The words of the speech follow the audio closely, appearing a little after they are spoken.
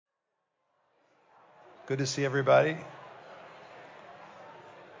Good to see everybody.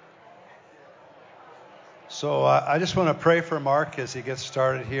 So I just want to pray for Marc as he gets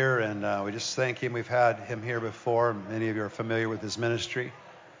started here, and we just thank him. We've had him here before. Many of you are familiar with his ministry.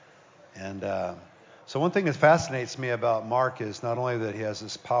 And so one thing that fascinates me about Marc is not only that he has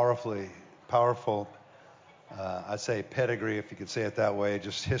this powerful, I'd say pedigree, if you could say it that way,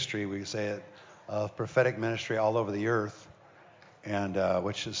 just history, we could say it, of prophetic ministry all over the earth, and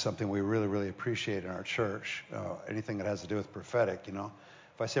which is something we really, really appreciate in our church. Anything that has to do with prophetic, you know.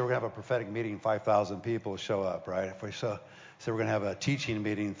 If I say we're going to have a prophetic meeting, 5,000 people show up, right? If we say we're going to have a teaching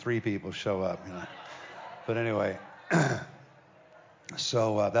meeting, 3 people show up, you know. But anyway,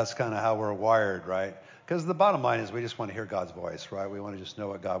 so that's kind of how we're wired, right? Because the bottom line is we just want to hear God's voice, right? We want to just know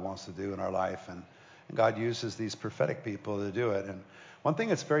what God wants to do in our life, and God uses these prophetic people to do it. And one thing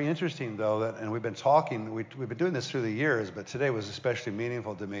that's very interesting, though, and we've been talking, we've been doing this through the years, but today was especially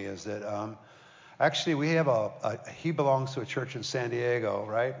meaningful to me, is that actually we have he belongs to a church in San Diego,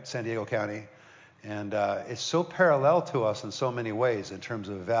 right? San Diego County. And it's so parallel to us in so many ways in terms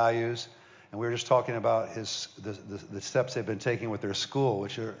of values. And we were just talking about the steps they've been taking with their school,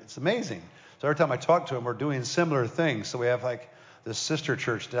 it's amazing. So every time I talk to them, we're doing similar things. So we have like this sister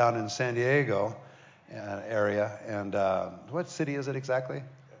church down in San Diego area. And what city is it exactly?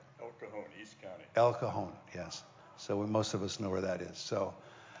 El Cajon, East County. El Cajon, yes. So most of us know where that is. So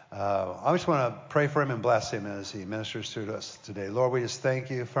I just want to pray for him and bless him as he ministers to us today. Lord, we just thank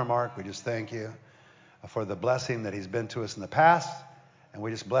you for Marc. We just thank you for the blessing that he's been to us in the past. And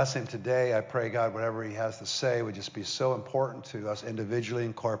we just bless him today. I pray, God, whatever he has to say would just be so important to us individually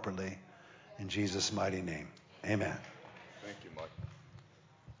and corporately. In Jesus' mighty name, amen. Thank you, Marc.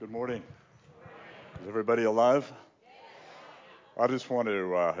 Good morning. Is everybody alive? I just want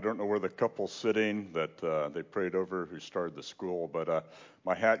to, I don't know where the couple's sitting that they prayed over who started the school, but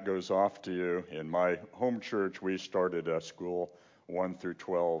my hat goes off to you. In my home church, we started a school 1 through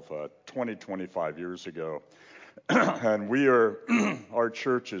 12 25 years ago. And our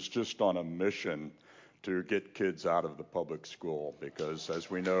church is just on a mission to get kids out of the public school because,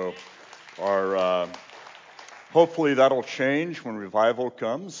 as we know, hopefully that'll change when revival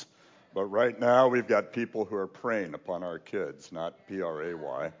comes. But right now we've got people who are preying upon our kids, not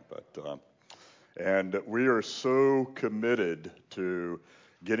P-R-A-Y. And we are so committed to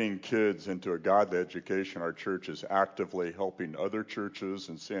getting kids into a godly education. Our church is actively helping other churches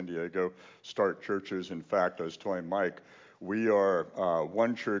in San Diego start churches. In fact, I was telling Mike, we are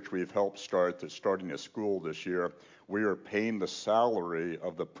one church we've helped start that's starting a school this year. We are paying the salary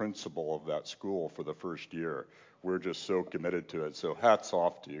of the principal of that school for the first year. We're just so committed to it. So hats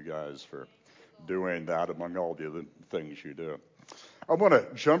off to you guys for doing that among all the other things you do. I want to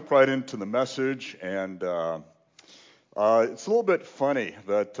jump right into the message, and it's a little bit funny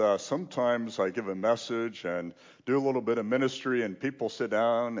that sometimes I give a message and do a little bit of ministry, and people sit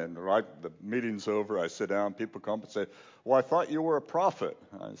down, and right the meeting's over, I sit down, people come and say, well, I thought you were a prophet.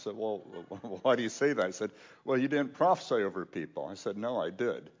 I said, well, why do you say that? I said, well, you didn't prophesy over people. I said, no, I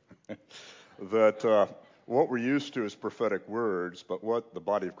did. What we're used to is prophetic words, but what the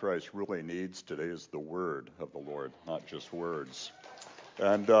body of Christ really needs today is the word of the Lord, not just words.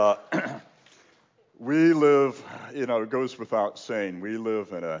 And we live, it goes without saying, we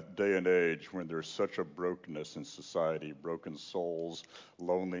live in a day and age when there's such a brokenness in society, broken souls,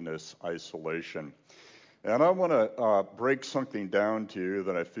 loneliness, isolation. And I want to break something down to you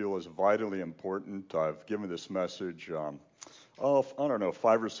that I feel is vitally important. I've given this message,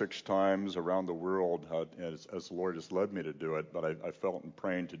 5 or 6 times around the world as the Lord has led me to do it, but I felt in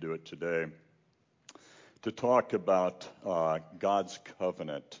praying to do it today, to talk about God's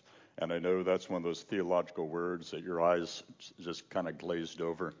covenant. And I know that's one of those theological words that your eyes just kind of glazed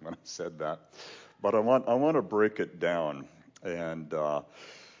over when I said that. But I want to break it down. And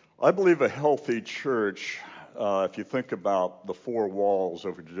I believe a healthy church, if you think about the 4 walls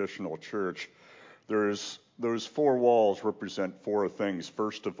of a traditional church, those 4 walls represent 4 things.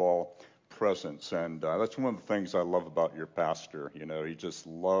 First of all, presence. And that's one of the things I love about your pastor. He just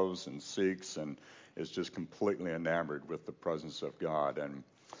loves and seeks and is just completely enamored with the presence of God.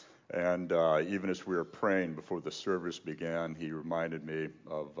 And even as we were praying before the service began, he reminded me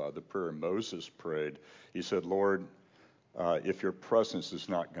of the prayer Moses prayed. He said, Lord, if your presence is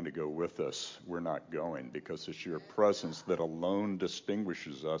not going to go with us, we're not going, because it's your presence that alone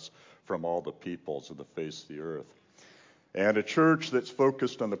distinguishes us from all the peoples of the face of the earth. And a church that's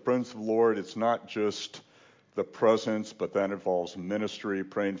focused on the presence of the Lord, it's not just the presence, but that involves ministry,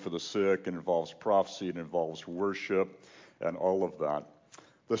 praying for the sick, it involves prophecy, it involves worship, and all of that.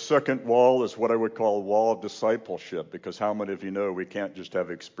 The second wall is what I would call a wall of discipleship, because how many of you know we can't just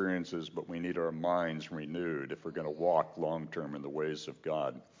have experiences, but we need our minds renewed if we're going to walk long term in the ways of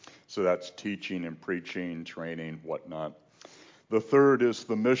God. So that's teaching and preaching, training, whatnot. The third is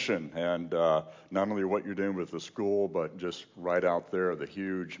the mission, and not only what you're doing with the school, but just right out there, the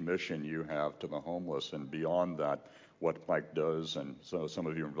huge mission you have to the homeless, and beyond that, what Mike does, and so some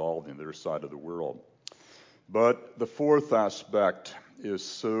of you are involved in their side of the world. But the fourth aspect is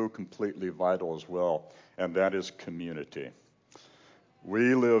so completely vital as well, and that is community.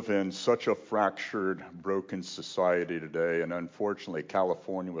 We live in such a fractured, broken society today, and unfortunately,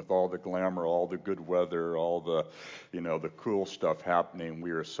 California, with all the glamour, all the good weather, all the, the cool stuff happening,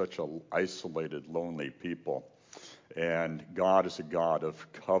 we are such an isolated, lonely people. And God is a God of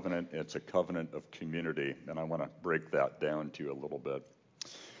covenant. It's a covenant of community, and I want to break that down to you a little bit.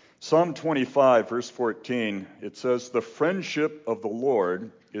 Psalm 25, verse 14, it says, "The friendship of the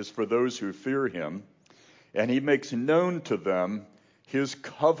Lord is for those who fear him, and he makes known to them his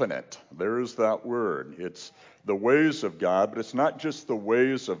covenant." There is that word. It's the ways of God, but it's not just the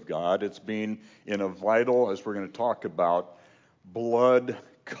ways of God. It's being in a vital, as we're going to talk about, blood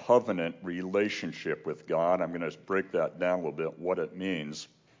covenant relationship with God. I'm going to break that down a little bit, what it means.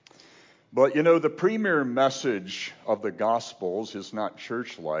 But the premier message of the Gospels is not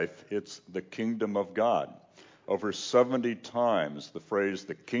church life, it's the kingdom of God. Over 70 times the phrase,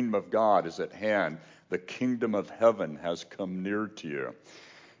 the kingdom of God is at hand, the kingdom of heaven has come near to you.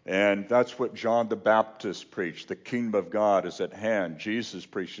 And that's what John the Baptist preached, the kingdom of God is at hand. Jesus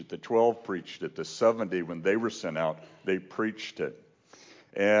preached it, the 12 preached it, the 70, when they were sent out, they preached it.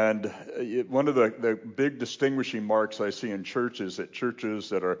 And one of the big distinguishing marks I see in churches, that churches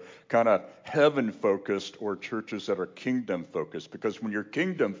that are kind of heaven-focused or churches that are kingdom-focused. Because when you're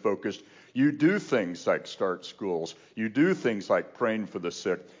kingdom-focused, you do things like start schools. You do things like praying for the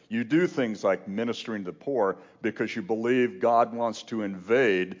sick. You do things like ministering to the poor, because you believe God wants to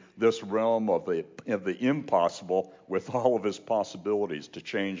invade this realm of the impossible with all of his possibilities to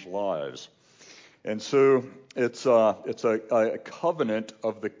change lives. And so it's a covenant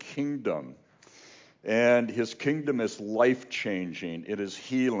of the kingdom. And his kingdom is life-changing. It is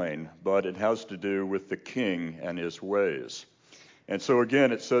healing, but it has to do with the king and his ways. And so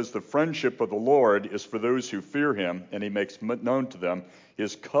again, it says the friendship of the Lord is for those who fear him, and he makes known to them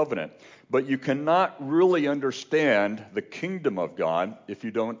his covenant. But you cannot really understand the kingdom of God if you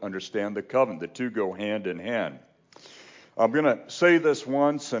don't understand the covenant. The two go hand in hand. I'm going to say this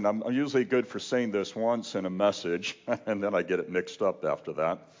once, and I'm usually good for saying this once in a message, and then I get it mixed up after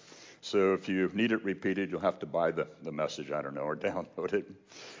that. So if you need it repeated, you'll have to buy the message, I don't know, or download it.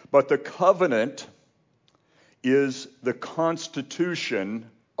 But the covenant is the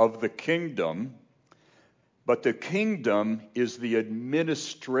constitution of the kingdom, but the kingdom is the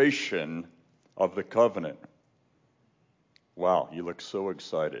administration of the covenant. Wow, you look so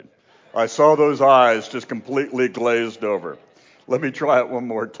excited. I saw those eyes just completely glazed over. Let me try it one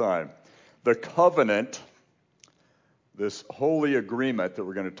more time. The covenant, this holy agreement that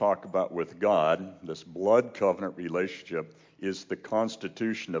we're going to talk about with God, this blood covenant relationship, is the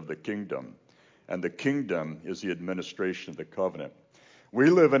constitution of the kingdom. And the kingdom is the administration of the covenant. We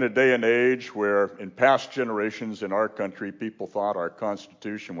live in a day and age where in past generations in our country, people thought our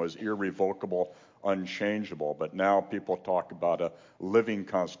Constitution was irrevocable, unchangeable. But now people talk about a living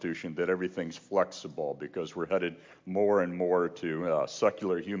Constitution, that everything's flexible, because we're headed more and more to a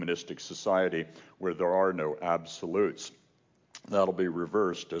secular humanistic society where there are no absolutes. That'll be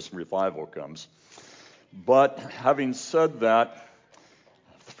reversed as revival comes. But having said that,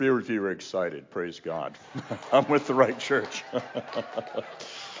 a few of you are excited, praise God. I'm with the right church.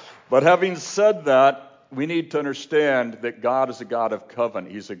 But having said that, we need to understand that God is a God of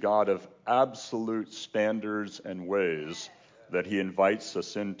covenant. He's a God of absolute standards and ways that he invites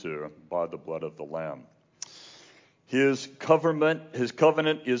us into by the blood of the Lamb. His covenant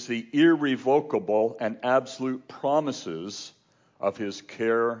is the irrevocable and absolute promises of his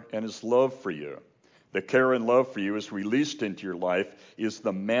care and his love for you. The care and love for you is released into your life, is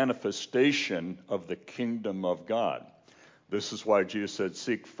the manifestation of the kingdom of God. This is why Jesus said,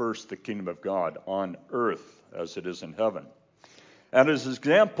 seek first the kingdom of God on earth as it is in heaven. And as an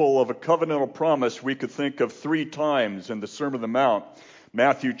example of a covenantal promise, we could think of 3 times in the Sermon on the Mount,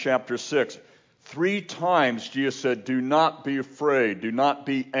 Matthew chapter 6. 3 times Jesus said, do not be afraid, do not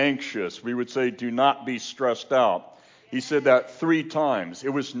be anxious. We would say, do not be stressed out. He said that 3 times.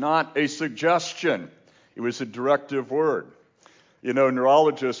 It was not a suggestion. It was a directive word.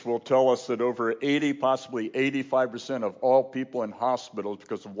 Neurologists will tell us that over 80, possibly 85% of all people in hospitals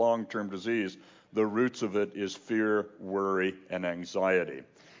because of long-term disease, the roots of it is fear, worry, and anxiety.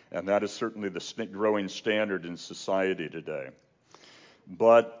 And that is certainly the growing standard in society today.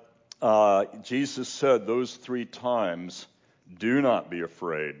 But Jesus said those 3 times, do not be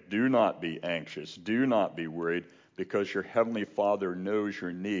afraid, do not be anxious, do not be worried, because your Heavenly Father knows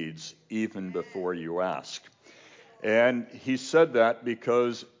your needs even before you ask. And he said that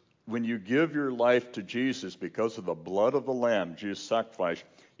because when you give your life to Jesus, because of the blood of the Lamb, Jesus' sacrifice,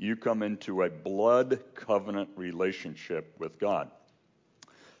 you come into a blood covenant relationship with God.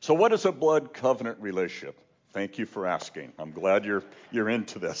 So what is a blood covenant relationship? Thank you for asking. I'm glad you're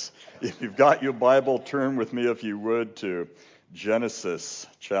into this. If you've got your Bible, turn with me, if you would, to Genesis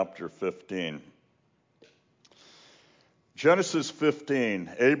chapter 15. Genesis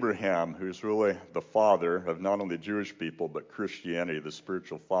 15, Abraham, who's really the father of not only Jewish people, but Christianity, the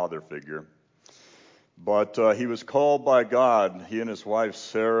spiritual father figure. But he was called by God, he and his wife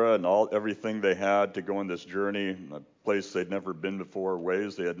Sarah, and everything they had to go on this journey, a place they'd never been before,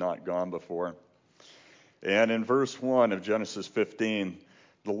 ways they had not gone before. And in verse 1 of Genesis 15,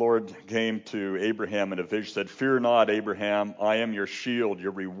 the Lord came to Abraham in a vision, said, "Fear not, Abraham, I am your shield,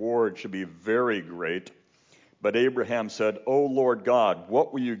 your reward shall be very great." But Abraham said, "O Lord God,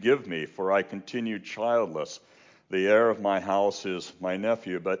 what will you give me? For I continue childless. The heir of my house is my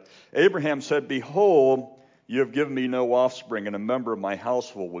nephew." But Abraham said, "Behold, you have given me no offspring, and a member of my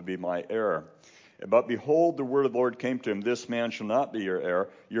household will be my heir. But behold, the word of the Lord came to him, this man shall not be your heir,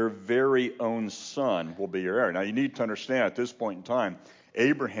 your very own son will be your heir." Now you need to understand at this point in time,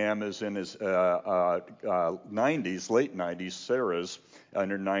 Abraham is in his 90s, late 90s. Sarah's in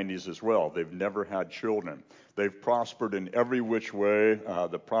her 90s as well. They've never had children. They've prospered in every which way.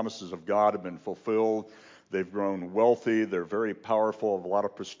 The promises of God have been fulfilled. They've grown wealthy. They're very powerful, have a lot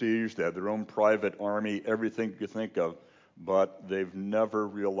of prestige. They have their own private army, everything you could think of. But they've never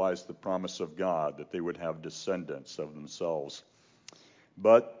realized the promise of God, that they would have descendants of themselves.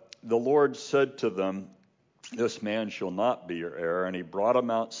 But the Lord said to them, "This man shall not be your heir." And he brought him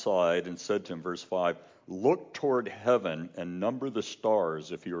outside and said to him, verse 5, "Look toward heaven and number the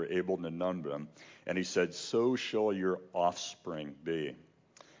stars if you are able to number them." And he said, "So shall your offspring be."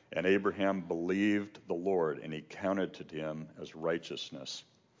 And Abraham believed the Lord, and he counted to him as righteousness.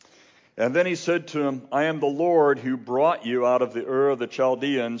 And then he said to him, "I am the Lord who brought you out of the Ur of the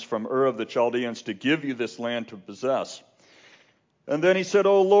Chaldeans, from Ur of the Chaldeans, to give you this land to possess." And then he said,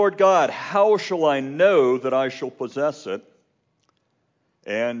 "O Lord God, how shall I know that I shall possess it?"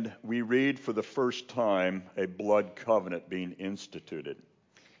 And we read for the first time a blood covenant being instituted.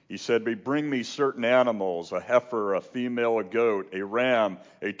 He said, "Bring me certain animals, a heifer, a female, a goat, a ram,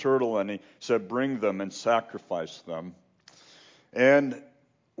 a turtle." And he said, "Bring them and sacrifice them." And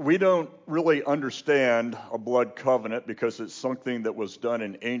we don't really understand a blood covenant because it's something that was done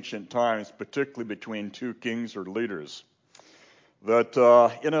in ancient times, particularly between 2 kings or leaders. That,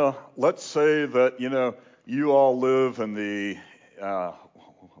 let's say that, you all live in the,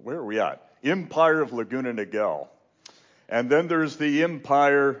 where are we at? Empire of Laguna Niguel. And then there's the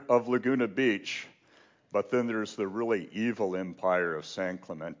Empire of Laguna Beach. But then there's the really evil Empire of San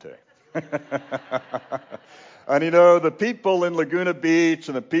Clemente. And, the people in Laguna Beach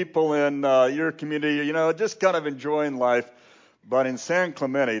and the people in your community, just kind of enjoying life. But in San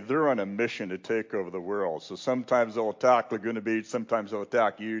Clemente, they're on a mission to take over the world. So sometimes they'll attack Laguna Beach. Sometimes they'll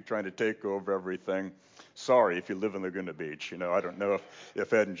attack you, trying to take over everything. Sorry if you live in Laguna Beach. I don't know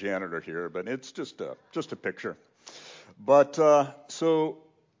if Ed and Janet are here, but it's just a picture. But so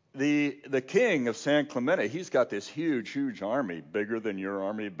the king of San Clemente, he's got this huge army, bigger than your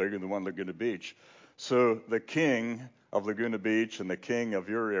army, bigger than one Laguna Beach. So the king of Laguna Beach and the king of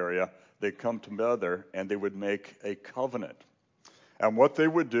your area, they come together and they would make a covenant. And what they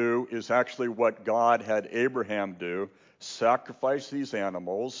would do is actually what God had Abraham do, sacrifice these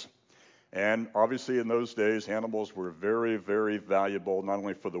animals. And obviously in those days, animals were very, very valuable, not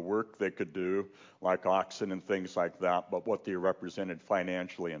only for the work they could do, like oxen and things like that, but what they represented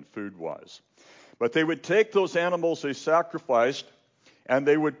financially and food-wise. But they would take those animals they sacrificed, and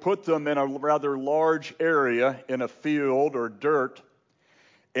they would put them in a rather large area in a field or dirt.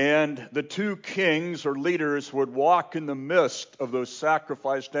 And the 2 kings or leaders would walk in the midst of those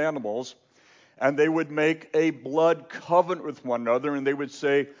sacrificed animals, and they would make a blood covenant with one another, and they would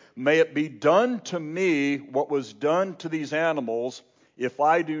say, "May it be done to me what was done to these animals if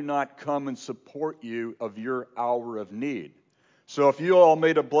I do not come and support you of your hour of need." So if you all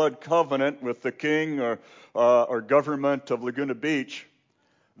made a blood covenant with the king or government of Laguna Beach,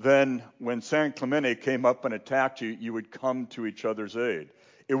 then when San Clemente came up and attacked you, you would come to each other's aid.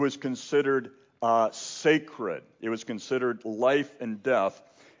 It was considered sacred. It was considered life and death,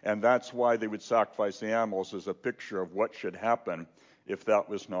 and that's why they would sacrifice the animals as a picture of what should happen if that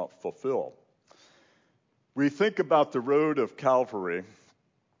was not fulfilled. We think about the road of Calvary,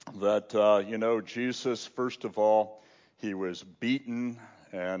 that, Jesus, first of all, he was beaten,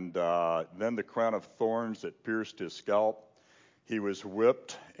 and then the crown of thorns that pierced his scalp. He was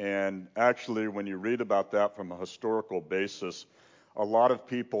whipped, and actually, when you read about that from a historical basis, a lot of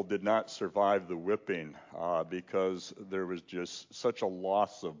people did not survive the whipping because there was just such a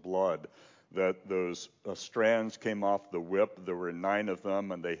loss of blood that those strands came off the whip. There were 9 of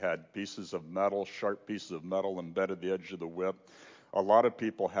them, and they had pieces of metal, sharp pieces of metal embedded the edge of the whip. A lot of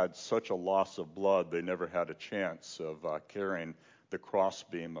people had such a loss of blood, they never had a chance of carrying the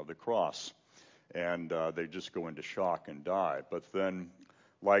crossbeam of the cross. And they just go into shock and die. But then,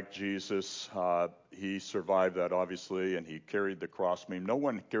 like Jesus, he survived that, obviously, and he carried the crossbeam. No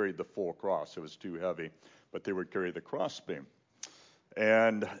one carried the full cross. It was too heavy, but they would carry the crossbeam.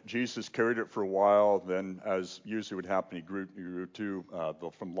 And Jesus carried it for a while. Then, as usually would happen, he grew too,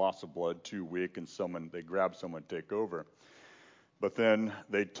 from loss of blood, too weak, and they grabbed someone to take over. But then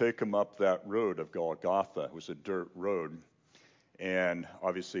they'd take him up that road of Golgotha. It was a dirt road. And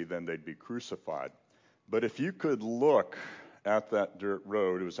obviously then they'd be crucified. But if you could look at that dirt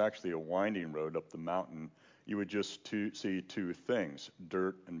road, it was actually a winding road up the mountain, you would just see 2 things: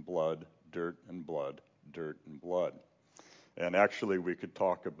 dirt and blood, dirt and blood, dirt and blood. And actually we could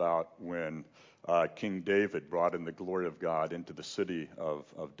talk about when King David brought in the glory of God into the city of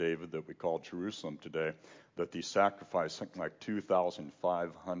David that we call Jerusalem today, that he sacrificed something like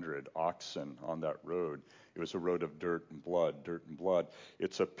 2,500 oxen on that road. It was a road of dirt and blood, dirt and blood.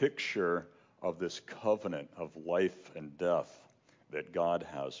 It's a picture of this covenant of life and death that God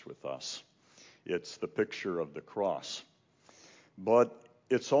has with us. It's the picture of the cross. But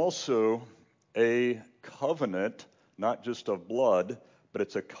it's also a covenant, not just of blood, but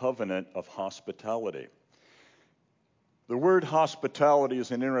it's a covenant of hospitality. The word hospitality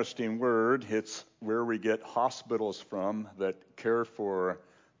is an interesting word. It's where we get hospitals from that care for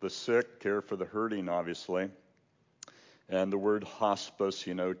the sick, care for the hurting, obviously. And the word hospice,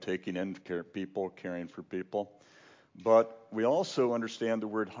 taking in people, caring for people. But we also understand the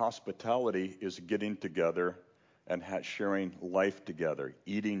word hospitality is getting together and sharing life together,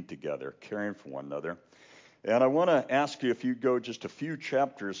 eating together, caring for one another. And I want to ask you, if you go just a few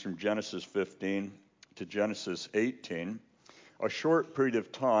chapters from Genesis 15 to Genesis 18, a short period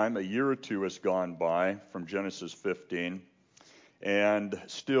of time, a year or two has gone by from Genesis 15, and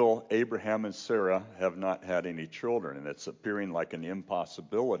still Abraham and Sarah have not had any children, and it's appearing like an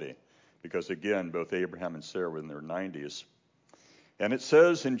impossibility because, again, both Abraham and Sarah were in their 90s. And it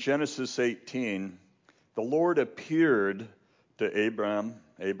says in Genesis 18, the Lord appeared to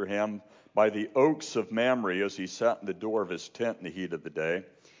Abraham by the oaks of Mamre as he sat in the door of his tent in the heat of the day.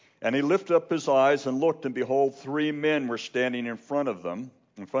 And he lifted up his eyes and looked, and behold, 3 men were standing in front of him.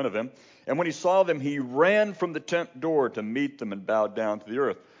 And when he saw them, he ran from the tent door to meet them and bowed down to the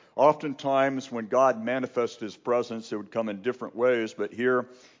earth. Oftentimes, when God manifested his presence, it would come in different ways, but here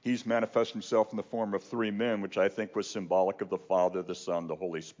he's manifested himself in the form of 3 men, which I think was symbolic of the Father, the Son, the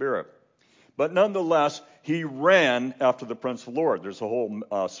Holy Spirit. But nonetheless, he ran after the Prince of the Lord. There's a whole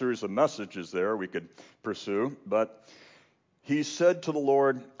series of messages there we could pursue, but he said to the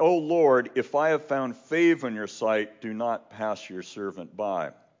Lord, O Lord, if I have found favor in your sight, do not pass your servant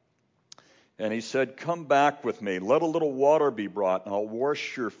by. And he said, come back with me. Let a little water be brought, and I'll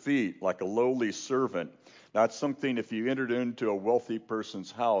wash your feet like a lowly servant. That's something, if you entered into a wealthy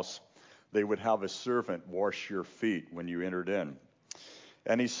person's house, they would have a servant wash your feet when you entered in.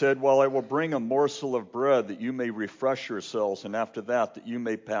 And he said, well, I will bring a morsel of bread that you may refresh yourselves, and after that you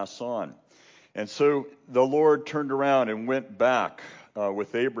may pass on. And so the Lord turned around and went back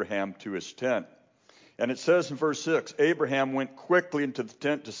with Abraham to his tent. And it says in verse 6, Abraham went quickly into the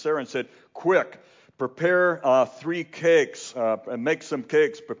tent to Sarah and said, quick, prepare 3 cakes and make some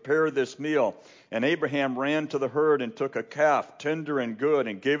cakes, prepare this meal. And Abraham ran to the herd and took a calf, tender and good,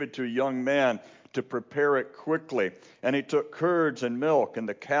 and gave it to a young man to prepare it quickly. And he took curds and milk and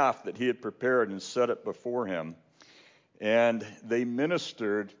the calf that he had prepared and set it before him. And they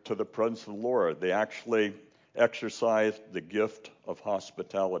ministered to the presence of the Lord. They actually exercised the gift of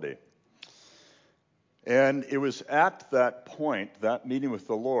hospitality. And it was at that point, that meeting with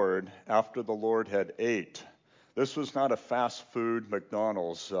the Lord, after the Lord had ate. This was not a fast food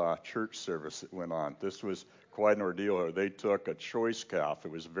McDonald's church service that went on. This was quite an ordeal. They took a choice calf.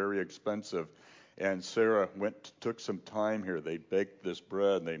 It was very expensive. And Sarah took some time here. They baked this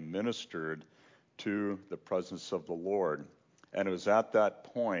bread and they ministered to the presence of the Lord. And it was at that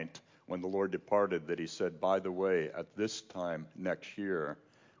point when the Lord departed that he said, by the way, at this time next year,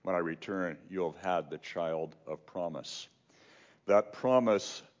 when I return, you'll have had the child of promise. that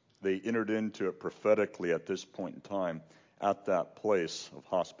promise, they entered into it prophetically at this point in time at that place of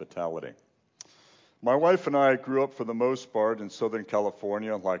hospitality. My wife and I grew up for the most part in Southern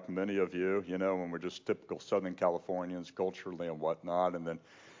California, like many of you, when we're just typical Southern Californians culturally and whatnot, and then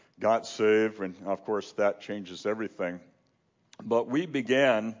got saved, and of course that changes everything. But we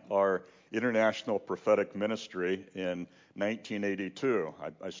began our international prophetic ministry in 1982.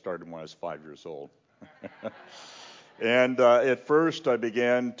 I started when I was 5 years old. And at first I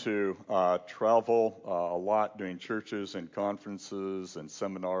began to travel a lot doing churches and conferences and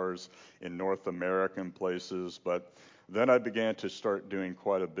seminars in North American places. But then I began to start doing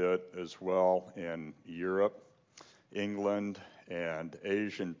quite a bit as well in Europe, England, and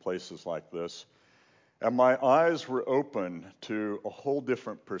Asian places like this. And my eyes were open to a whole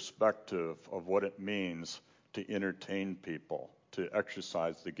different perspective of what it means to entertain people, to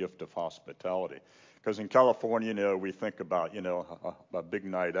exercise the gift of hospitality. Because in California, we think about, a big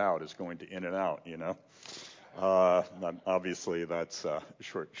night out is going to In-N-Out, Obviously, that's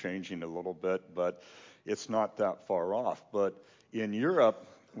shortchanging a little bit, but it's not that far off. But in Europe,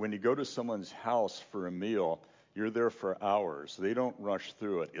 when you go to someone's house for a meal, you're there for hours. They don't rush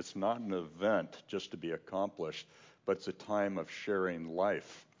through it. It's not an event just to be accomplished, but it's a time of sharing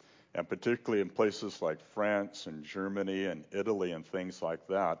life. And particularly in places like France and Germany and Italy and things like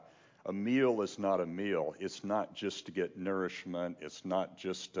that, a meal is not a meal. It's not just to get nourishment. It's not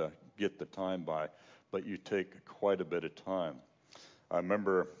just to get the time by, but you take quite a bit of time. I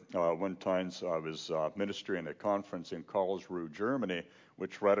remember one time I was ministering at a conference in Karlsruhe, Germany,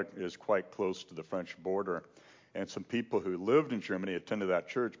 which is quite close to the French border. And some people who lived in Germany attended that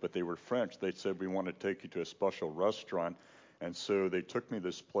church, but they were French. They said, we want to take you to a special restaurant. And so they took me to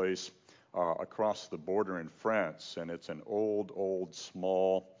this place across the border in France. And it's an old,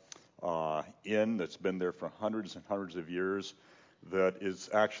 small inn that's been there for hundreds and hundreds of years that is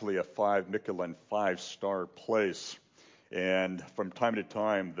actually a Michelin 5-star place. And from time to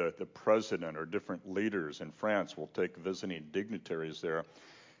time, the president or different leaders in France will take visiting dignitaries there.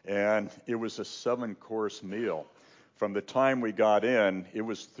 And it was a 7-course meal. From the time we got in, it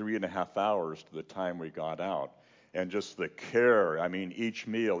was 3.5 hours to the time we got out. And just the care, each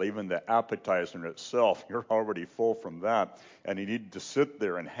meal, even the appetizer in itself, you're already full from that. And you need to sit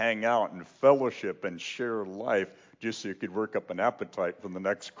there and hang out and fellowship and share life just so you could work up an appetite for the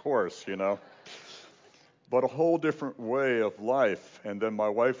next course, But a whole different way of life. And then my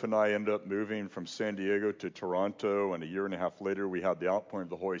wife and I ended up moving from San Diego to Toronto, and a year and a half later we had the outpouring of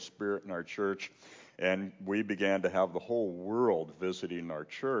the Holy Spirit in our church, and we began to have the whole world visiting our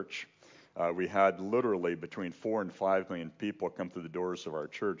church. We had literally between 4 and 5 million people come through the doors of our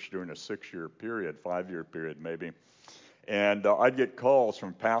church during a 6-year period, 5-year period maybe. And I'd get calls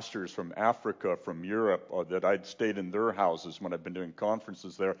from pastors from Africa, from Europe, that I'd stayed in their houses when I've been doing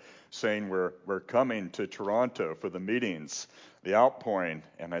conferences there, saying we're coming to Toronto for the meetings, the outpouring.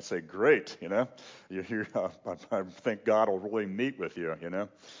 And I say, great, I think God will really meet with you,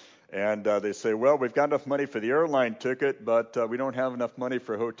 And they say, well, we've got enough money for the airline ticket, but we don't have enough money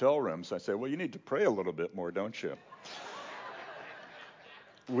for hotel rooms. I say, well, you need to pray a little bit more, don't you?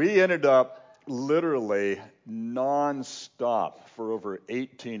 We ended up literally non-stop for over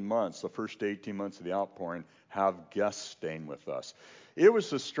 18 months, the first 18 months of the outpouring, have guests staying with us. It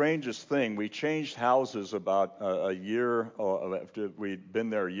was the strangest thing. We changed houses about a year after we'd been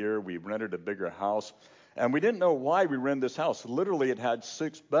there a year. We rented a bigger house, and we didn't know why we rented this house. Literally, it had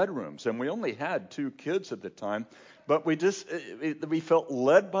 6 bedrooms, and we only had 2 kids at the time, but we felt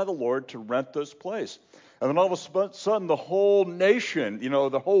led by the Lord to rent this place. And then all of a sudden, the whole nation,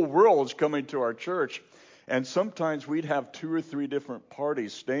 the whole world is coming to our church. And sometimes we'd have 2 or 3 different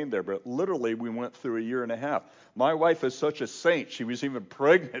parties staying there. But literally, we went through a year and a half. My wife is such a saint. She was even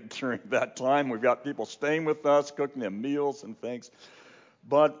pregnant during that time. We've got people staying with us, cooking them meals and things.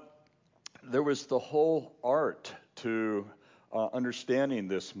 But there was the whole art to understanding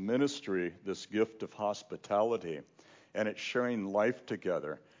this ministry, this gift of hospitality. And it's sharing life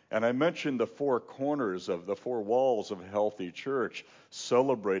together. And I mentioned the 4 corners of the 4 walls of a healthy church,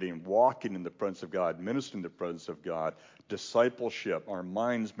 celebrating, walking in the presence of God, ministering in the presence of God, discipleship, our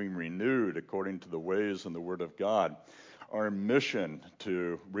minds being renewed according to the ways and the Word of God, our mission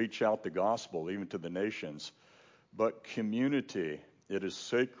to reach out the gospel even to the nations. But community, it is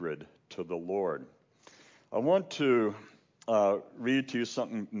sacred to the Lord. I want to read to you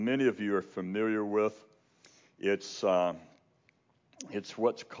something many of you are familiar with. It's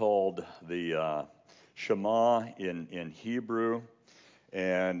what's called the Shema in Hebrew,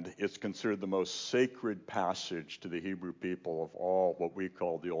 and it's considered the most sacred passage to the Hebrew people of all what we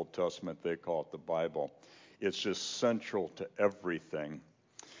call the Old Testament. They call it the Bible. It's just central to everything.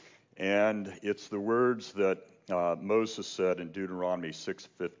 And it's the words that Moses said in Deuteronomy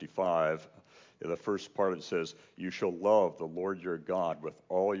 6:55. The first part it says, "You shall love the Lord your God with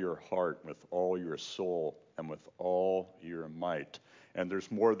all your heart, with all your soul, and with all your might." And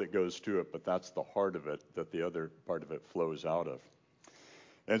there's more that goes to it, but that's the heart of it that the other part of it flows out of.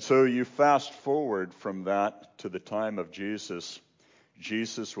 And so you fast forward from that to the time of Jesus.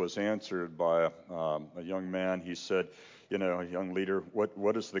 Jesus was answered by a young man. He said, a young leader,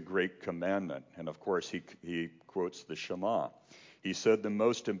 what is the great commandment? And of course, he quotes the Shema. He said, the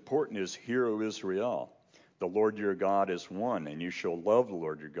most important is, "Hear, O Israel, the Lord your God is one, and you shall love the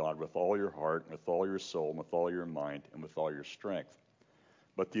Lord your God with all your heart, with all your soul, and with all your mind, and with all your strength."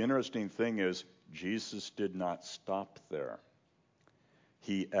 But the interesting thing is, Jesus did not stop there.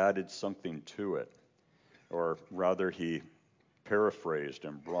 He added something to it, or rather, he paraphrased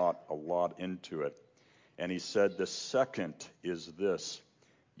and brought a lot into it. And he said, the second is this: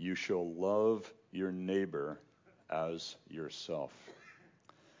 you shall love your neighbor as yourself.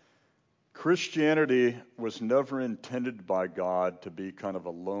 Christianity was never intended by God to be kind of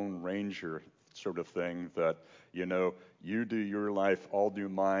a lone ranger sort of thing that, you do your life, I'll do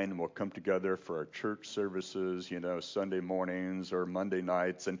mine, and we'll come together for our church services, Sunday mornings or Monday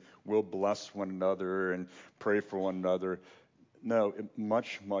nights, and we'll bless one another and pray for one another. No,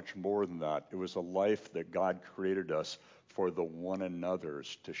 much, much more than that. It was a life that God created us for the one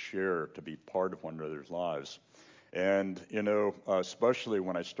another's, to share, to be part of one another's lives. And, especially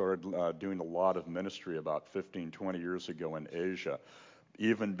when I started doing a lot of ministry about 15, 20 years ago in Asia,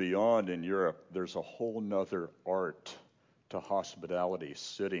 even beyond in Europe, there's a whole nother art to hospitality,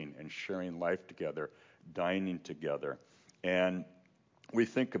 sitting and sharing life together, dining together. And we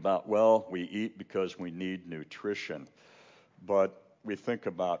think about, we eat because we need nutrition. But we think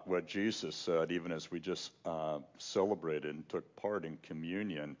about what Jesus said, even as we just celebrated and took part in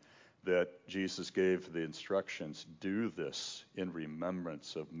communion, that Jesus gave the instructions, do this in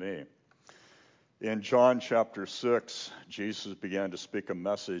remembrance of me. In John chapter 6, Jesus began to speak a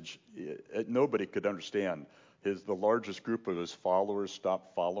message nobody could understand. The largest group of his followers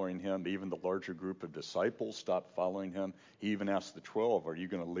stopped following him. Even the larger group of disciples stopped following him. He even asked the 12, are you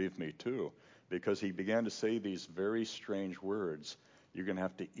going to leave me too? Because he began to say these very strange words. You're going to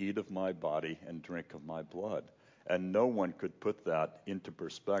have to eat of my body and drink of my blood. And no one could put that into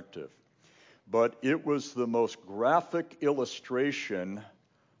perspective. But it was the most graphic illustration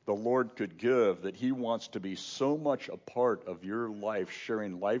the Lord could give, that he wants to be so much a part of your life,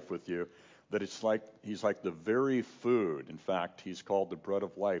 sharing life with you, that it's like he's like the very food. In fact, he's called the bread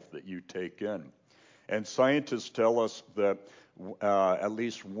of life that you take in. And scientists tell us that at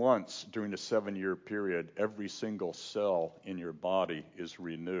least once during a 7-year period, every single cell in your body is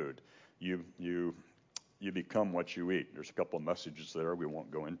renewed. You become what you eat. There's a couple of messages there we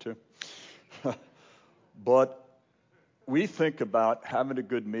won't go into. But we think about having a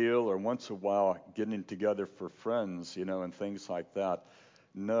good meal or once in a while getting together for friends, and things like that.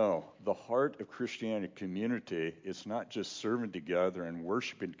 No, the heart of Christianity community is not just serving together and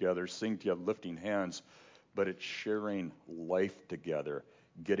worshiping together, singing together, lifting hands, but it's sharing life together,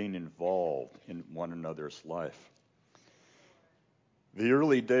 getting involved in one another's life. The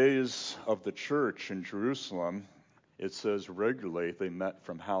early days of the church in Jerusalem, it says regularly they met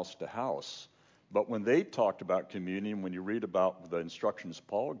from house to house. But when they talked about communion, when you read about the instructions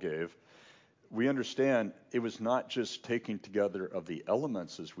Paul gave, we understand it was not just taking together of the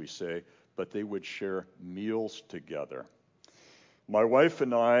elements, as we say, but they would share meals together. My wife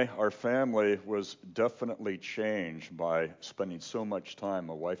and I, our family, was definitely changed by spending so much time,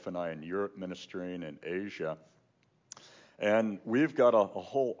 my wife and I, in Europe ministering in Asia. And we've got a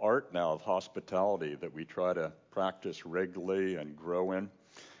whole art now of hospitality that we try to practice regularly and grow in.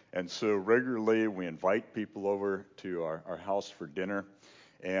 And so regularly we invite people over to our house for dinner.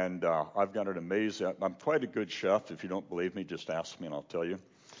 And I've got an amazing, I'm quite a good chef. If you don't believe me, just ask me and I'll tell you.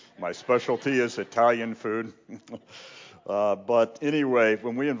 My specialty is Italian food. But anyway,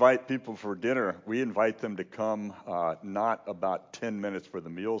 when we invite people for dinner, we invite them to come not about 10 minutes for the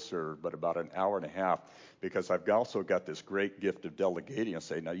meal served, but about an hour and a half, because I've also got this great gift of delegating and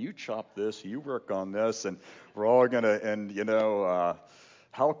say, now you chop this, you work on this, and we're all going to, and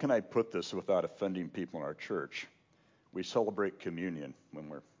how can I put this without offending people in our church? We celebrate communion when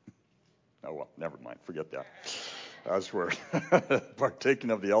we're, never mind, forget that. As we're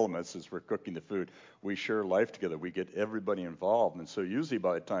partaking of the elements, as we're cooking the food, we share life together. We get everybody involved. And so usually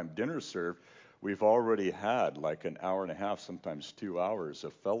by the time dinner's served, we've already had like an hour and a half, sometimes 2 hours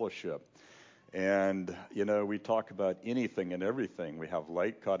of fellowship. And, we talk about anything and everything. We have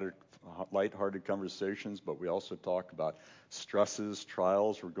lighthearted conversations, but we also talk about stresses,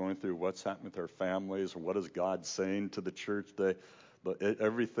 trials we're going through, what's happening with our families, or what is God saying to the church today. But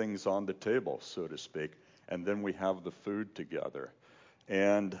everything's on the table, so to speak. And then we have the food together.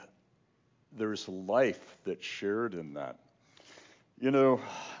 And there's life that's shared in that. You know,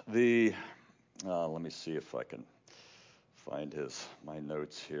 let me see if I can find my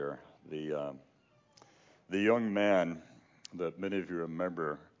notes here. The young man that many of you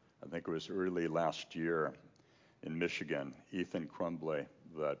remember, I think it was early last year in Michigan, Ethan Crumbley,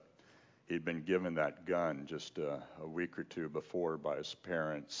 that he'd been given that gun just a week or two before by his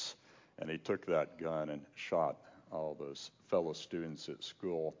parents, and he took that gun and shot all those fellow students at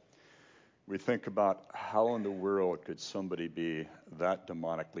school. We think about how in the world could somebody be that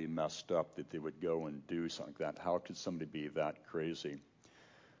demonically messed up that they would go and do something like that? How could somebody be that crazy?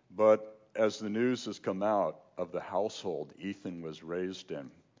 But as the news has come out of the household Ethan was raised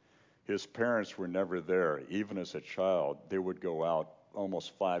in, his parents were never there. Even as a child, they would go out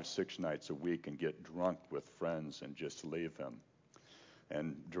almost 5-6 nights a week and get drunk with friends and just leave him.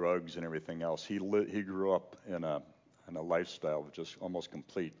 And drugs and everything else. He grew up in a lifestyle of just almost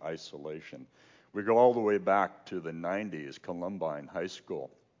complete isolation. We go all the way back to the 90s, Columbine High School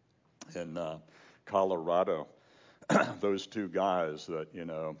in Colorado. Those two guys that,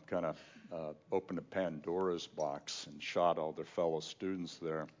 kind of opened a Pandora's box and shot all their fellow students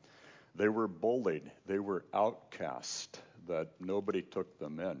there. They were bullied. They were outcast, that nobody took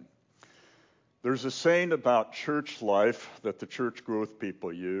them in. There's a saying about church life that the church growth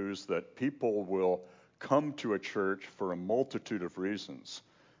people use, that people will come to a church for a multitude of reasons.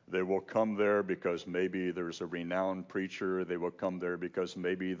 They will come there because maybe there's a renowned preacher. They will come there because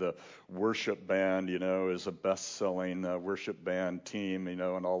maybe the worship band, is a best-selling worship band team, and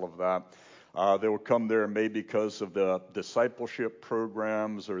all of that. They will come there maybe because of the discipleship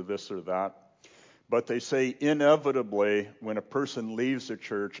programs or this or that. But they say inevitably when a person leaves a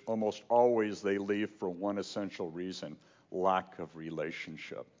church, almost always they leave for one essential reason: lack of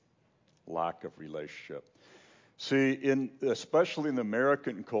relationship. Lack of relationship. See, especially in the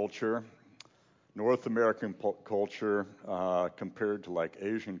American culture, North American culture, compared to like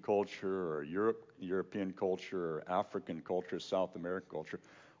Asian culture or European culture or African culture, South American culture,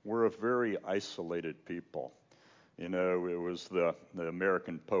 we're a very isolated people. It was the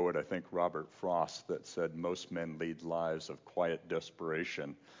American poet, I think Robert Frost, that said most men lead lives of quiet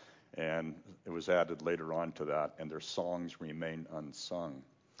desperation. And it was added later on to that, and their songs remain unsung.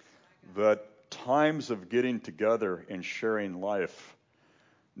 That times of getting together and sharing life,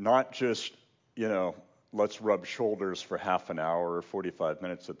 not just, let's rub shoulders for half an hour or 45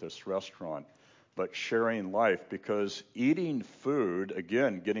 minutes at this restaurant, but sharing life, because eating food,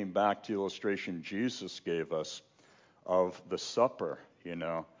 again, getting back to the illustration Jesus gave us of the supper,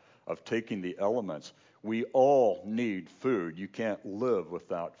 of taking the elements. We all need food. You can't live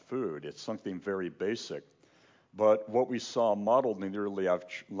without food. It's something very basic. But what we saw modeled in the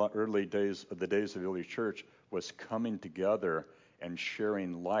early days of the early church was coming together and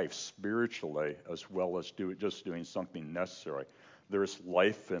sharing life spiritually, as well as just doing something necessary. There's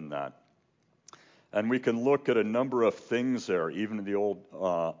life in that. And we can look at a number of things there, even in the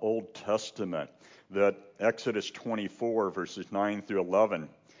Old Testament, that Exodus 24, verses 9 through 11,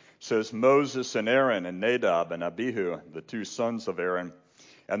 says, Moses and Aaron and Nadab and Abihu, the two sons of Aaron,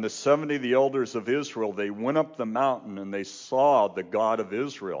 and the 70 the elders of Israel, they went up the mountain and they saw the God of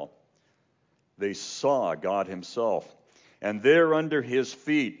Israel. They saw God himself. And there under his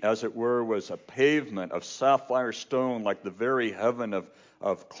feet, as it were, was a pavement of sapphire stone, like the very heaven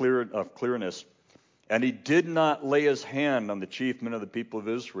of clearness. And he did not lay his hand on the chief men of the people of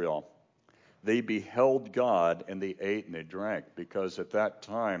Israel. They beheld God, and they ate and they drank, because at that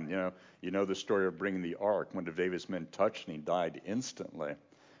time, you know the story of bringing the ark. One of David's men touched and he died instantly.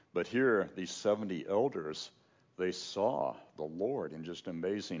 But here, these 70 elders, they saw the Lord in just an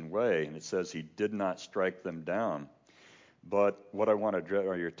amazing way. And it says he did not strike them down. But what I want to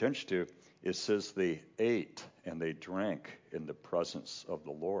draw your attention to, it says they ate and they drank in the presence of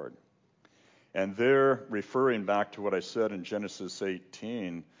the Lord. And they're referring back to what I said in Genesis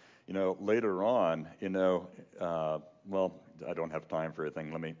 18, later on, well, I don't have time for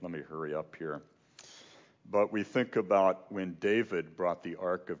everything. Let me hurry up here. But we think about when David brought the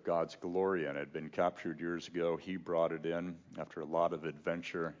Ark of God's glory in. It had been captured years ago. He brought it in after a lot of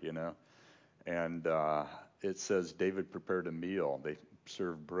adventure, And it says David prepared a meal. They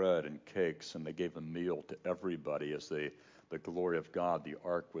served bread and cakes, and they gave a meal to everybody as the glory of God, the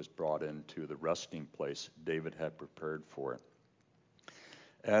Ark, was brought into the resting place David had prepared for it.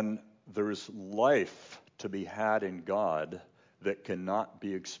 And there is life to be had in God that cannot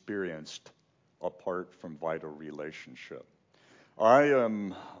be experienced apart from vital relationship. I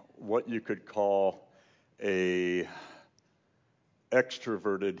am what you could call a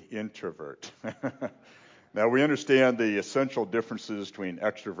extroverted introvert. Now, we understand the essential differences between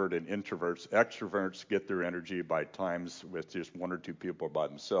extrovert and introverts. Extroverts get their energy by times with just one or two people by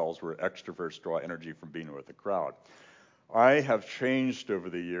themselves, where extroverts draw energy from being with a crowd. I have changed over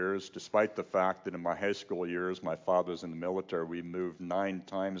the years, despite the fact that in my high school years, my father was in the military. We moved 9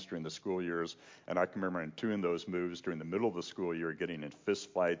 times during the school years, and I can remember in 2 of those moves during the middle of the school year getting in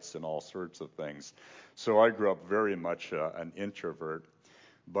fist fights and all sorts of things. So I grew up very much an introvert.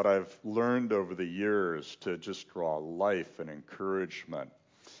 But I've learned over the years to just draw life and encouragement.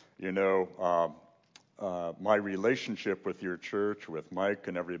 You know, my relationship with your church, with Mike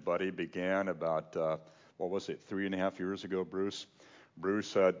and everybody, began about, 3.5 years ago, Bruce?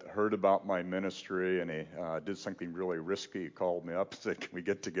 Bruce had heard about my ministry, and he did something really risky. He called me up and said, "Can we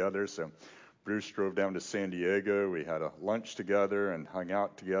get together?" So Bruce drove down to San Diego. We had a lunch together and hung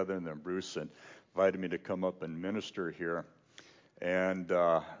out together, and then Bruce invited me to come up and minister here. And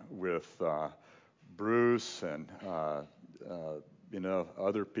with Bruce and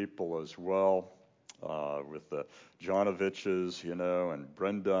other people as well, with the Johnoviches, and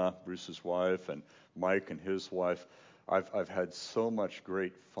Brenda, Bruce's wife, and Mike and his wife, I've had so much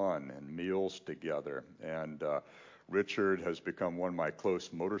great fun and meals together. And Richard has become one of my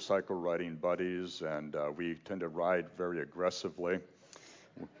close motorcycle riding buddies, and we tend to ride very aggressively.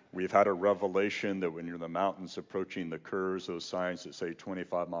 We've had a revelation that when you're in the mountains approaching the curves, those signs that say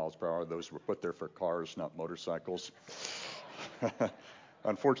 25 miles per hour, those were put there for cars, not motorcycles.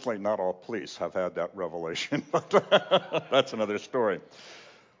 Unfortunately, not all police have had that revelation, but that's another story.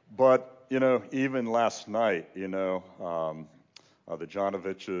 But, even last night, the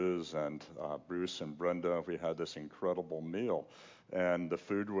Johnoviches and Bruce and Brenda, we had this incredible meal. And the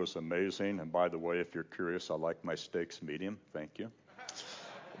food was amazing. And by the way, if you're curious, I like my steaks medium. Thank you.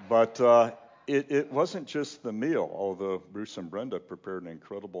 But it wasn't just the meal, although Bruce and Brenda prepared an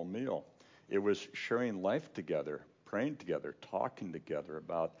incredible meal. It was sharing life together, praying together, talking together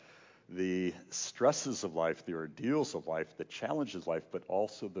about the stresses of life, the ordeals of life, the challenges of life, but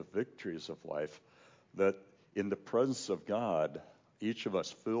also the victories of life, that in the presence of God, each of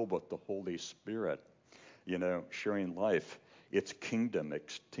us filled with the Holy Spirit, sharing life, it's kingdom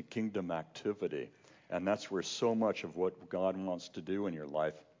activity. And that's where so much of what God wants to do in your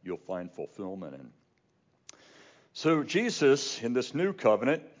life, you'll find fulfillment in. So Jesus, in this new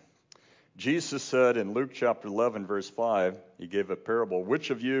covenant, Jesus said in Luke chapter 11, verse 5, he gave a parable. Which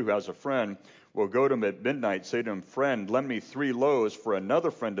of you who has a friend will go to him at midnight, say to him, "Friend, lend me 3 loaves, for another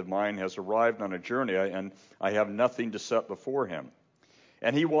friend of mine has arrived on a journey, and I have nothing to set before him."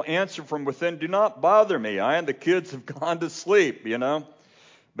 And he will answer from within, "Do not bother me. I and the kids have gone to sleep,"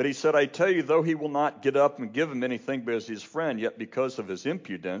 But he said, "I tell you, though he will not get up and give him anything because he's his friend, yet because of his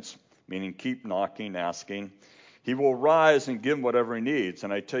impudence," meaning keep knocking, asking, "he will rise and give him whatever he needs.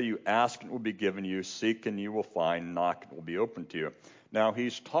 And I tell you, ask and it will be given you, seek and you will find, knock and it will be opened to you." Now,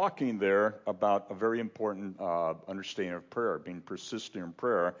 he's talking there about a very important understanding of prayer, being persistent in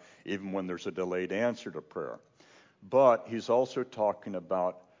prayer, even when there's a delayed answer to prayer. But he's also talking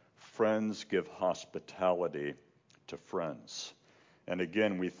about friends give hospitality to friends. And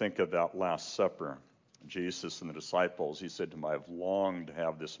again, we think of that Last Supper. Jesus and the disciples, he said to them, "I have longed to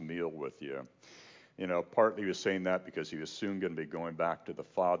have this meal with you." Partly he was saying that because he was soon going to be going back to the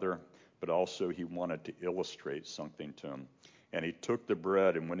Father, but also he wanted to illustrate something to him. And he took the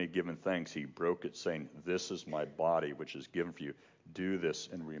bread, and when he'd given thanks, he broke it, saying, "This is my body, which is given for you. Do this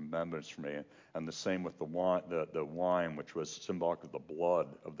in remembrance for me." And the same with the wine, which was symbolic of the blood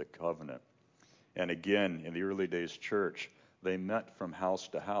of the covenant. And again, in the early days church, they met from house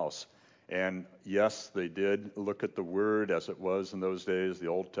to house. And yes, they did look at the Word as it was in those days, the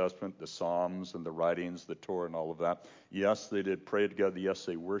Old Testament, the Psalms and the writings, the Torah and all of that. Yes, they did pray together. Yes,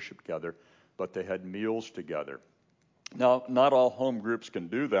 they worshiped together. But they had meals together. Now, not all home groups can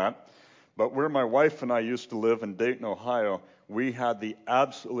do that. But where my wife and I used to live in Dayton, Ohio, we had the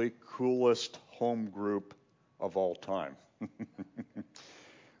absolutely coolest home group of all time.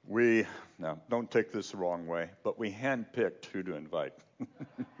 Now, don't take this the wrong way, but we handpicked who to invite.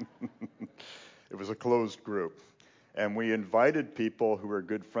 It was a closed group. And we invited people who were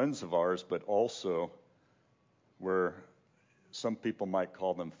good friends of ours, but also were, some people might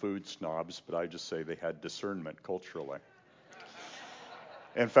call them food snobs, but I just say they had discernment culturally.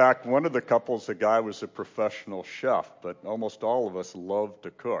 In fact, one of the couples, the guy was a professional chef, but almost all of us loved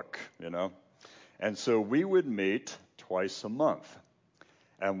to cook, And so we would meet twice a month.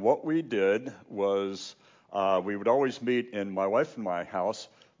 And what we did was We would always meet in my wife and my house,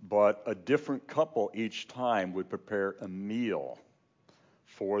 but a different couple each time would prepare a meal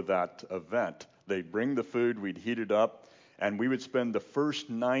for that event. They'd bring the food, we'd heat it up, and we would spend the first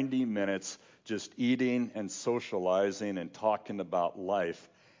 90 minutes just eating and socializing and talking about life.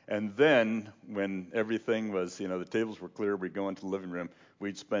 And then when everything was, the tables were clear, we'd go into the living room,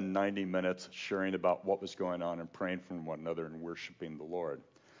 we'd spend 90 minutes sharing about what was going on and praying for one another and worshiping the Lord.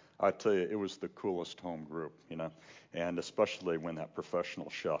 I tell you, it was the coolest home group, and especially when that professional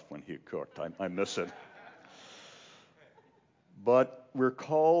chef, when he cooked. I miss it. But we're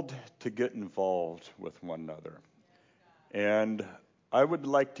called to get involved with one another. And I would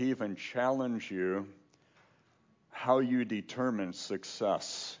like to even challenge you how you determine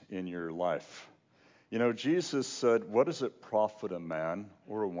success in your life. Jesus said, what does it profit a man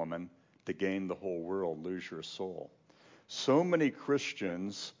or a woman to gain the whole world, lose your soul? So many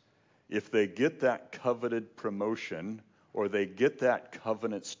Christians, if they get that coveted promotion or they get that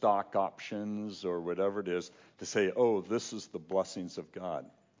covenant stock options or whatever it is, to say, oh, this is the blessings of God.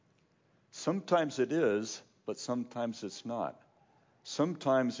 Sometimes it is, but sometimes it's not.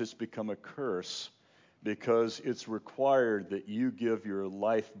 Sometimes it's become a curse because it's required that you give your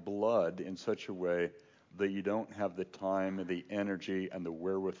life blood in such a way that you don't have the time and the energy and the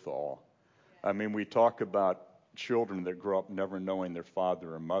wherewithal. I mean, we talk about children that grow up never knowing their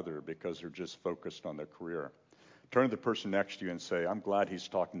father or mother because they're just focused on their career. Turn to the person next to you and say, I'm glad he's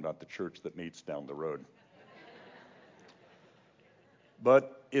talking about the church that meets down the road.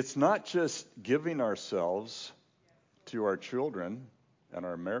 But it's not just giving ourselves to our children and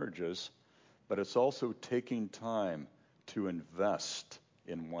our marriages, but it's also taking time to invest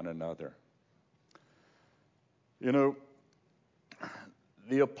in one another. The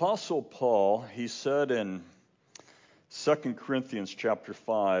Apostle Paul, he said in 2 Corinthians chapter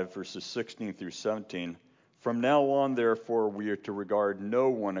 5, verses 16 through 17, from now on, therefore, we are to regard no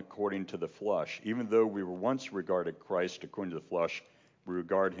one according to the flesh. Even though we were once regarded Christ according to the flesh, we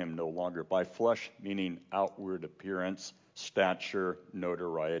regard him no longer. By flesh, meaning outward appearance, stature,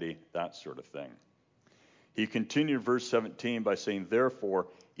 notoriety, that sort of thing. He continued verse 17 by saying, therefore,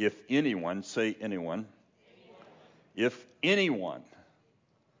 if anyone, say anyone, if anyone,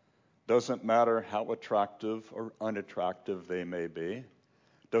 doesn't matter how attractive or unattractive they may be,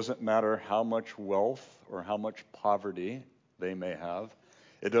 doesn't matter how much wealth or how much poverty they may have,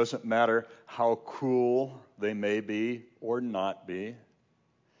 it doesn't matter how cool they may be or not be,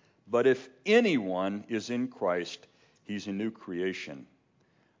 but if anyone is in Christ, he's a new creation.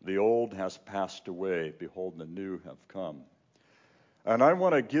 The old has passed away. Behold, the new have come. And I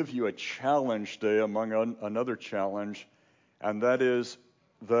want to give you a challenge today among another challenge, and that is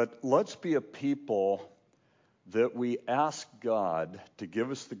that let's be a people that we ask God to give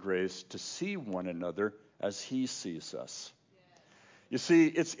us the grace to see one another as he sees us. You see,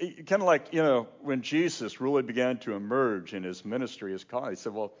 it's kind of like, when Jesus really began to emerge in his ministry, his call, he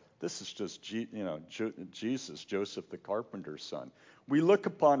said, well, this is just, Jesus, Joseph the carpenter's son. We look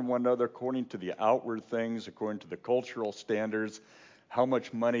upon one another according to the outward things, according to the cultural standards. How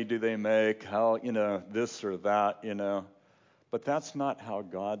much money do they make? How, this or that, But that's not how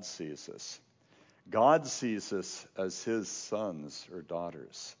God sees us. God sees us as his sons or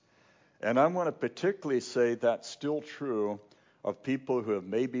daughters. And I want to particularly say that's still true of people who have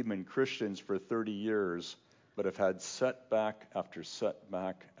maybe been Christians for 30 years, but have had setback after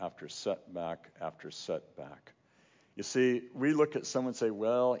setback after setback after setback. You see, we look at someone and say,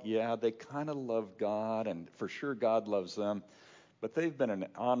 well, yeah, they kind of love God, and for sure God loves them, but they've been an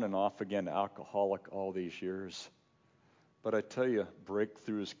on and off again alcoholic all these years. But I tell you,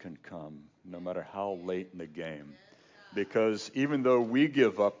 breakthroughs can come no matter how late in the game. Because even though we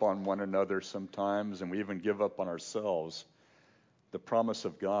give up on one another sometimes, and we even give up on ourselves, the promise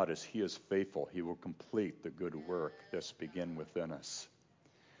of God is he is faithful. He will complete the good work that's begun within us.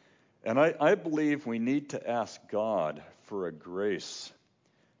 And I believe we need to ask God for a grace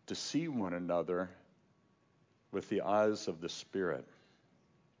to see one another with the eyes of the Spirit.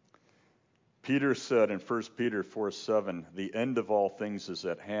 Peter said in 1 Peter 4:7, the end of all things is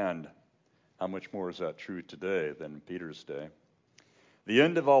at hand. How much more is that true today than in Peter's day? The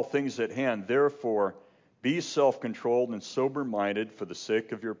end of all things at hand. Therefore, be self-controlled and sober-minded for the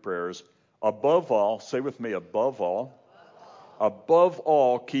sake of your prayers. Above all, say with me, above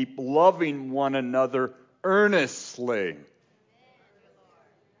all, keep loving one another earnestly.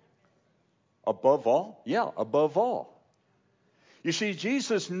 Above all? Yeah, above all. You see,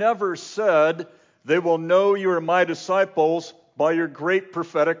 Jesus never said, they will know you are my disciples by your great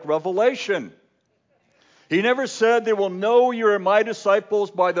prophetic revelation. He never said, they will know you are my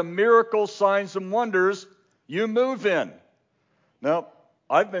disciples by the miracles, signs, and wonders You move in. Now,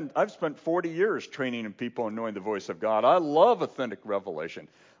 I've spent 40 years training people and knowing the voice of God. I love authentic revelation.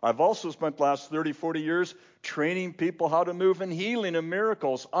 I've also spent the last 30, 40 years training people how to move in healing and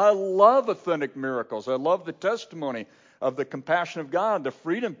miracles. I love authentic miracles. I love the testimony of the compassion of God, the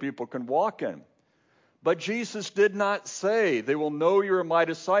freedom people can walk in. But Jesus did not say, they will know you are my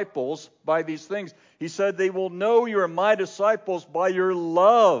disciples by these things. He said, they will know you are my disciples by your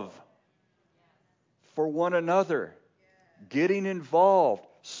love for one another, getting involved,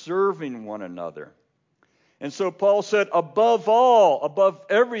 serving one another. And so Paul said, above all, above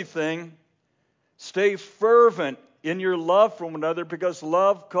everything, stay fervent in your love for one another, because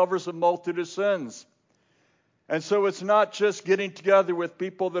love covers a multitude of sins. And so it's not just getting together with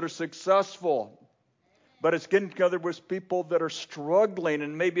people that are successful, but it's getting together with people that are struggling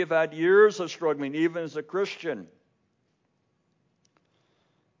and maybe have had years of struggling, even as a Christian.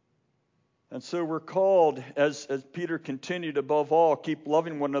 And so we're called, as Peter continued, above all, keep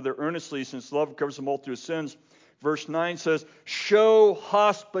loving one another earnestly, since love covers a multitude of sins. Verse 9 says, show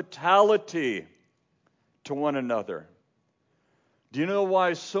hospitality to one another. Do you know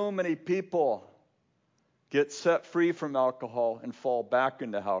why so many people get set free from alcohol and fall back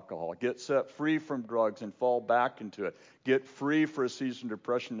into alcohol? Get set free from drugs and fall back into it? Get free for a season of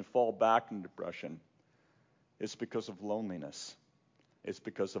depression and fall back into depression? It's because of loneliness. It's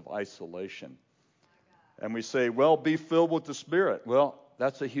because of isolation. And we say, well, be filled with the Spirit. Well,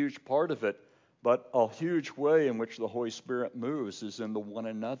 that's a huge part of it. But a huge way in which the Holy Spirit moves is in the one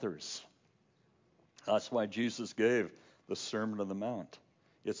another's. That's why Jesus gave the Sermon on the Mount.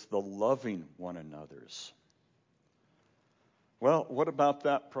 It's the loving one another's. Well, what about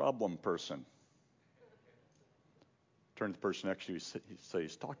that problem person? Turn to the person next to you and say,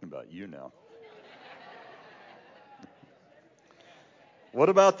 he's talking about you now. What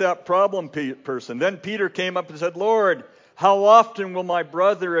about that problem person? Then Peter came up and said, Lord, how often will my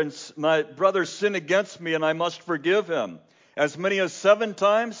brother sin against me and I must forgive him? As many as 7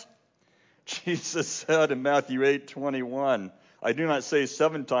 times? Jesus said in Matthew 8:21, I do not say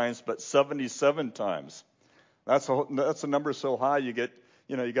 7 times, but 77 times. That's a number so high you got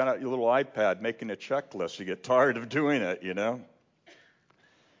out your little iPad making a checklist. You get tired of doing it,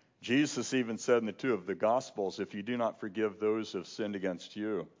 Jesus even said in the 2 of the Gospels, if you do not forgive those who have sinned against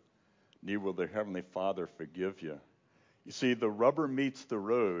you, neither will the Heavenly Father forgive you. You see, the rubber meets the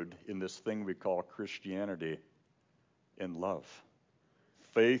road in this thing we call Christianity in love.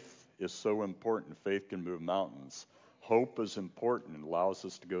 Faith is so important. Faith can move mountains. Hope is important and allows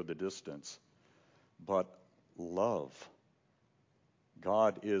us to go the distance. But love,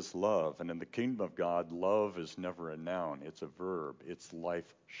 God is love. And in the kingdom of God, love is never a noun. It's a verb. It's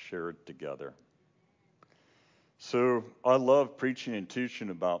life shared together. So I love preaching and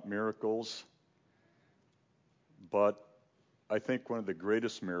teaching about miracles. But I think one of the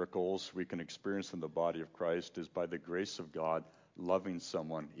greatest miracles we can experience in the body of Christ is by the grace of God loving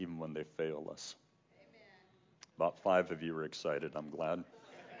someone even when they fail us. Amen. About 5 of you are excited. I'm glad.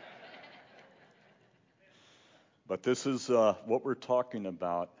 But this is what we're talking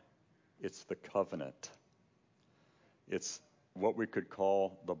about. It's the covenant. It's what we could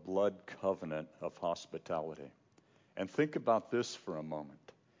call the blood covenant of hospitality. And think about this for a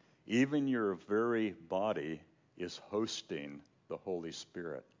moment. Even your very body is hosting the Holy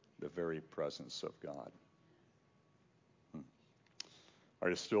Spirit, the very presence of God. Are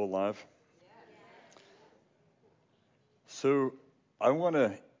you still alive? Yeah. So I want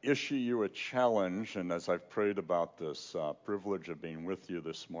to issue you a challenge, and as I've prayed about this privilege of being with you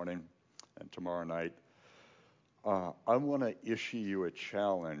this morning and tomorrow night, I want to issue you a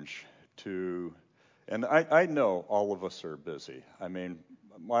challenge to, and I know all of us are busy. I mean,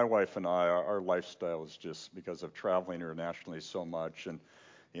 my wife and I, our lifestyle is just because of traveling internationally so much, and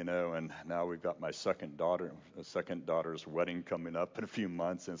now we've got my second daughter's wedding coming up in a few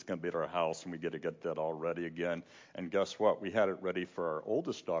months, and it's going to be at our house, and we get to get that all ready again. And guess what? We had it ready for our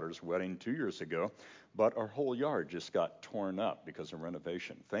oldest daughter's wedding 2 years ago, but our whole yard just got torn up because of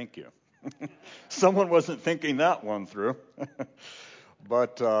renovation. Thank you. Someone wasn't thinking that one through.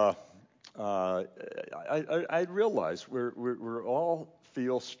 But I realize we're all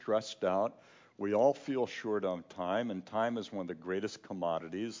feel stressed out. We all feel short on time, and time is one of the greatest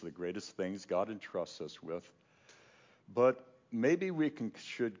commodities, the greatest things God entrusts us with. But maybe we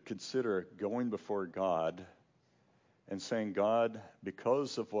should consider going before God and saying, God,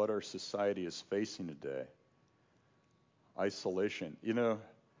 because of what our society is facing today, isolation,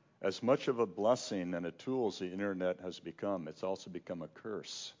 as much of a blessing and a tool as the internet has become, it's also become a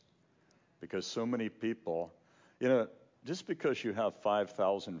curse. Because so many people, just because you have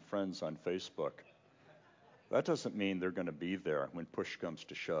 5,000 friends on Facebook that doesn't mean they're going to be there when push comes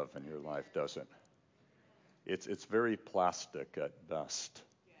to shove in your life, does it? It's very plastic at best.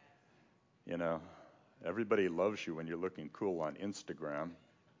 You know, everybody loves you when you're looking cool on Instagram.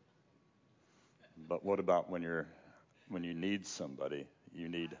 But what about when you need somebody, you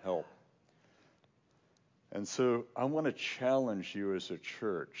need help? And so I want to challenge you as a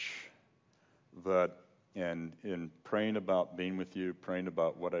church that in praying about being with you, praying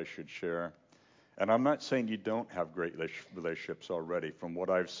about what I should share. And I'm not saying you don't have great relationships already. From what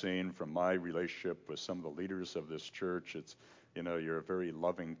I've seen from my relationship with some of the leaders of this church, it's, you're a very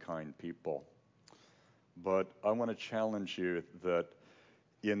loving, kind people. But I want to challenge you that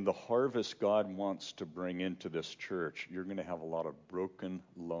in the harvest God wants to bring into this church, you're going to have a lot of broken,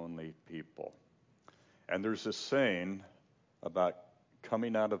 lonely people. And there's a saying about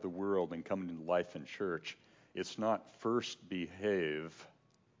coming out of the world and coming into life in church. It's not first behave,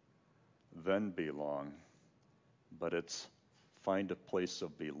 then belong, but it's find a place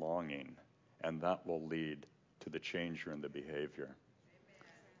of belonging, and that will lead to the change in the behavior.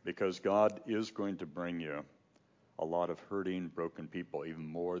 Because God is going to bring you a lot of hurting, broken people, even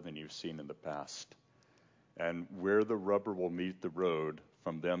more than you've seen in the past. And where the rubber will meet the road,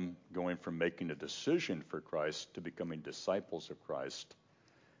 from them going from making a decision for Christ to becoming disciples of Christ,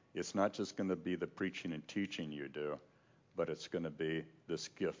 it's not just going to be the preaching and teaching you do, but it's going to be this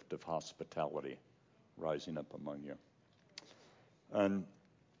gift of hospitality rising up among you. And,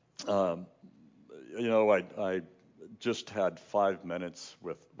 I just had 5 minutes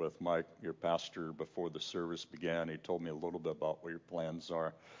with Mike, your pastor, before the service began. He told me a little bit about what your plans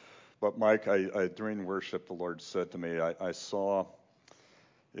are. But Mike, during worship, the Lord said to me, I saw,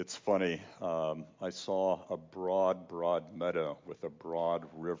 it's funny, I saw a broad meadow with a broad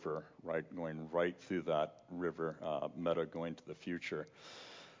river, going right through that river meadow going to the future.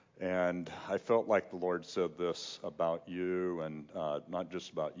 And I felt like the Lord said this about you, and not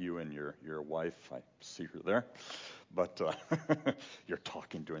just about you and your wife. I see her there. But you're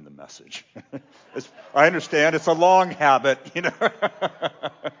talking during the message. I understand. It's a long habit,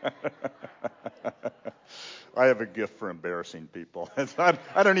 I have a gift for embarrassing people.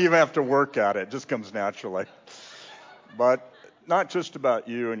 I don't even have to work at it. It just comes naturally. But not just about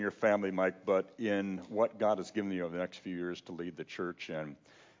you and your family, Mike, but in what God has given you over the next few years to lead the church in.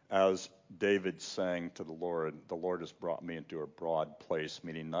 As David sang to the Lord has brought me into a broad place,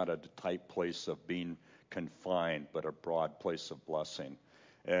 meaning not a tight place of being confined, but a broad place of blessing.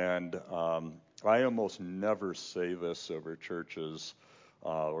 And I almost never say this over churches,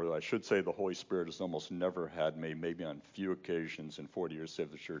 or I should say the Holy Spirit has almost never had me, maybe on few occasions in 40 years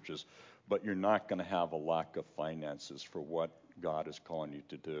of the churches, but you're not going to have a lack of finances for what God is calling you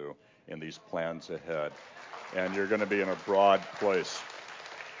to do in these plans ahead. And you're going to be in a broad place.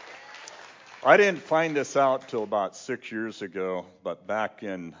 I didn't find this out till about 6 years ago, but back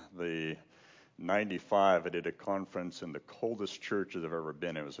in the 95, I did a conference in the coldest church I've ever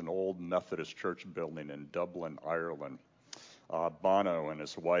been. It was an old Methodist church building in Dublin, Ireland. Bono and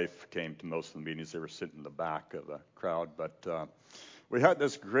his wife came to most of the meetings. They were sitting in the back of the crowd. But we had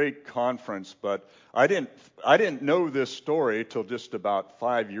this great conference, but I didn't know this story till just about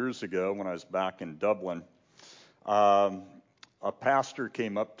 5 years ago when I was back in Dublin. A pastor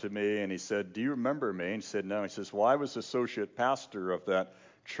came up to me and he said, "Do you remember me?" And he said, "No." He says, "Well, I was associate pastor of that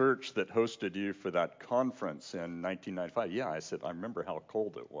church that hosted you for that conference in 1995. Yeah, I said, "I remember how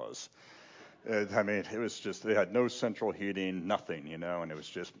cold it was." It was just, they had no central heating, nothing, and it was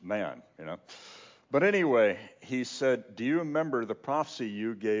just, man. But anyway, he said, "Do you remember the prophecy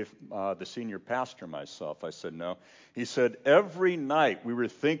you gave the senior pastor and myself?" I said, "No." He said, "Every night we were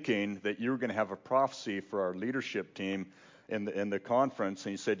thinking that you were going to have a prophecy for our leadership team in the conference,"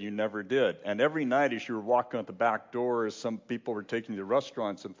 and he said, "You never did. And every night as you were walking out the back door, as some people were taking you to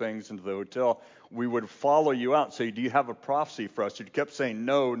restaurants and things into the hotel, we would follow you out and say, 'Do you have a prophecy for us?' You kept saying,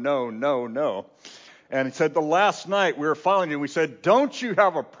 'No, no, no, no.' And he said, the last night we were following you, and we said, 'Don't you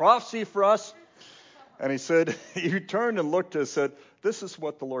have a prophecy for us?' And he said, you turned and looked at us and said, 'This is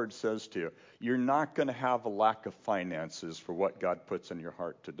what the Lord says to you. You're not going to have a lack of finances for what God puts in your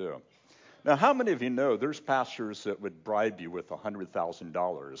heart to do.'" Now, how many of you know there's pastors that would bribe you with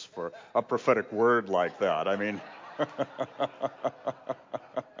 $100,000 for a prophetic word like that?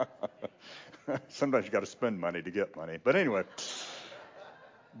 Sometimes you got to spend money to get money. But anyway,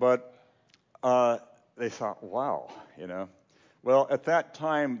 they thought, wow, Well, at that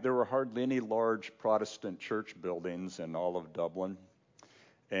time, there were hardly any large Protestant church buildings in all of Dublin.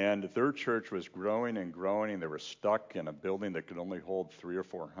 And their church was growing and growing, and they were stuck in a building that could only hold 300 or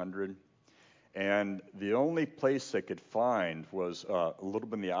 400. And the only place they could find was a little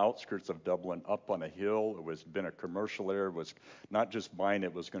bit in the outskirts of Dublin, up on a hill. It was been a commercial area. It was not just buying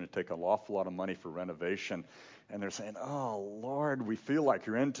it was going to take an awful lot of money for renovation. And they're saying, "Oh Lord, we feel like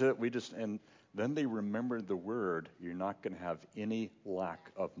you're into it. And then they remembered the word, "You're not going to have any lack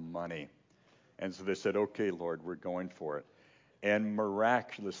of money." And so they said, "Okay, Lord, we're going for it." And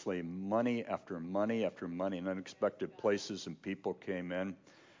miraculously, money after money after money in unexpected places and people came in.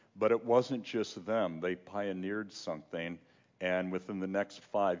 But it wasn't just them. They pioneered something, and within the next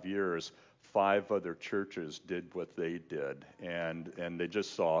 5 years, 5 other churches did what they did. And they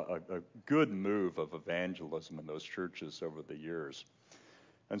just saw a good move of evangelism in those churches over the years.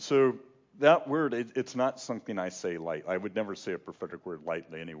 And so that word, it's not something I say light. I would never say a prophetic word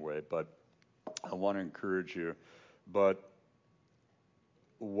lightly anyway, but I want to encourage you. But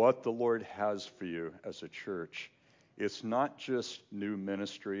what the Lord has for you as a church, it's not just new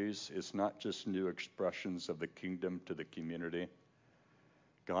ministries. It's not just new expressions of the kingdom to the community.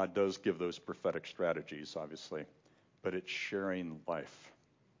 God does give those prophetic strategies, obviously, but it's sharing life.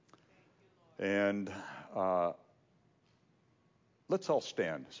 And let's all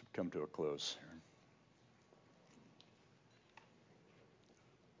stand as we come to a close.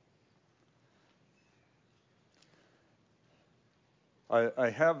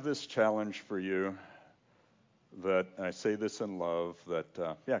 I have this challenge for you. That I say this in love,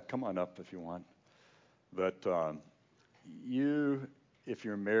 that, come on up if you want, that you, if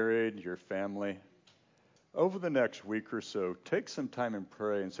you're married, your family, over the next week or so, take some time and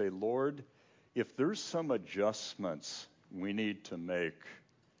pray and say, "Lord, if there's some adjustments we need to make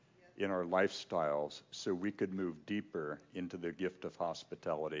in our lifestyles so we could move deeper into the gift of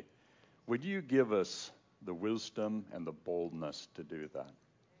hospitality, would you give us the wisdom and the boldness to do that?"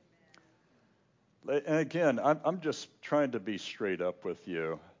 And again, I'm just trying to be straight up with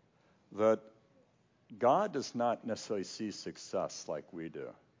you that God does not necessarily see success like we do.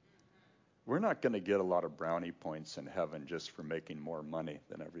 We're not going to get a lot of brownie points in heaven just for making more money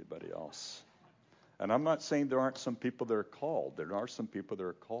than everybody else. And I'm not saying there aren't some people that are called. There are some people that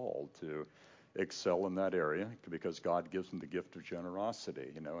are called to excel in that area because God gives them the gift of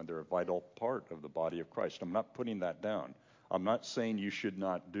generosity, and they're a vital part of the body of Christ. I'm not putting that down. I'm not saying you should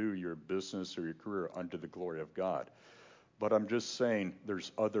not do your business or your career unto the glory of God. But I'm just saying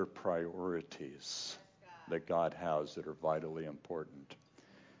there's other priorities that God has that are vitally important.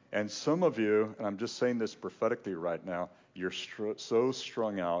 And some of you, and I'm just saying this prophetically right now, you're so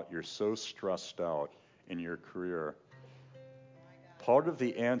strung out, you're so stressed out in your career. Part of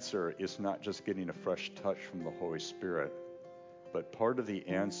the answer is not just getting a fresh touch from the Holy Spirit, but part of the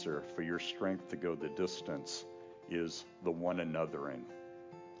answer for your strength to go the distance is the one anothering,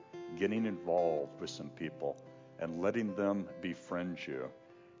 getting involved with some people and letting them befriend you,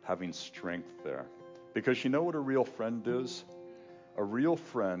 having strength there. Because you know what a real friend is? A real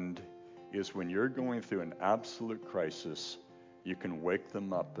friend is when you're going through an absolute crisis, you can wake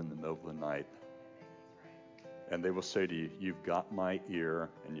them up in the middle of the night. And they will say to you, "You've got my ear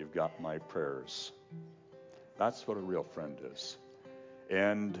and you've got my prayers." That's what a real friend is.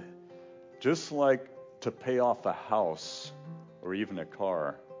 And just like to pay off a house or even a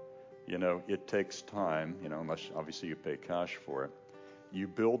car, it takes time, unless obviously you pay cash for it. You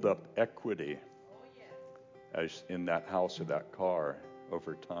build up equity as in that house or that car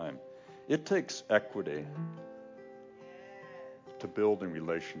over time. It takes equity to build in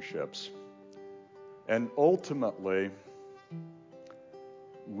relationships. And ultimately,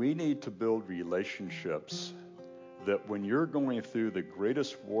 we need to build relationships that when you're going through the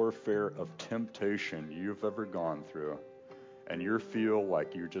greatest warfare of temptation you've ever gone through, and you feel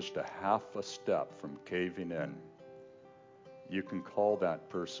like you're just a half a step from caving in, you can call that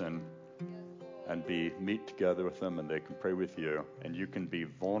person and meet together with them, and they can pray with you, and you can be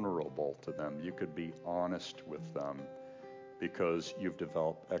vulnerable to them. You could be honest with them because you've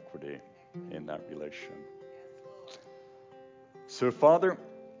developed equity in that relation. So, Father,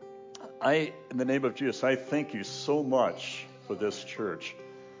 in the name of Jesus, I thank you so much for this church.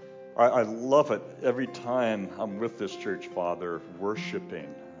 I love it every time I'm with this church, Father,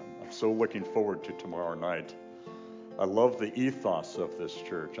 worshiping. I'm so looking forward to tomorrow night. I love the ethos of this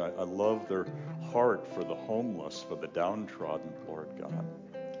church. I love their heart for the homeless, for the downtrodden, Lord God.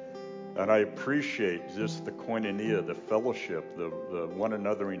 And I appreciate just the koinonia, the fellowship, the one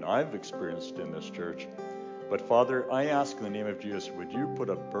anothering I've experienced in this church. But Father, I ask in the name of Jesus, would you put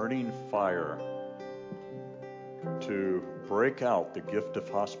a burning fire to break out the gift of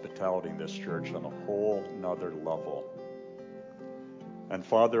hospitality in this church on a whole nother level. And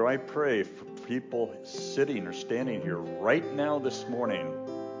Father, I pray for people sitting or standing here right now this morning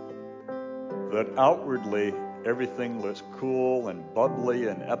that outwardly everything looks cool and bubbly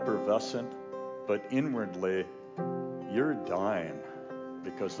and effervescent, but inwardly you're dying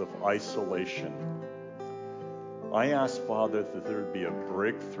because of isolation. I ask, Father, that there would be a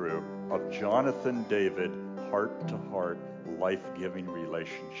breakthrough of Jonathan David heart-to-heart, life-giving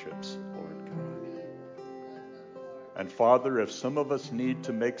relationships, Lord God. And Father, if some of us need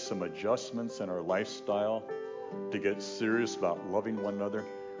to make some adjustments in our lifestyle to get serious about loving one another,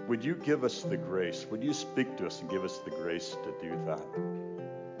 would you give us the grace? Would you speak to us and give us the grace to do that?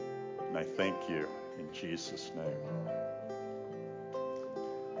 And I thank you in Jesus' name.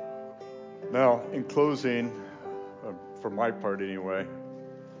 Now, in closing, for my part anyway,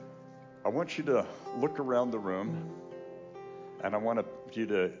 I want you to look around the room, and I want you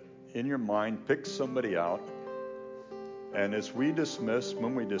to, in your mind, pick somebody out. And as when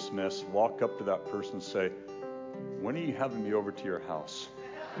we dismiss, walk up to that person and say, when are you having me over to your house?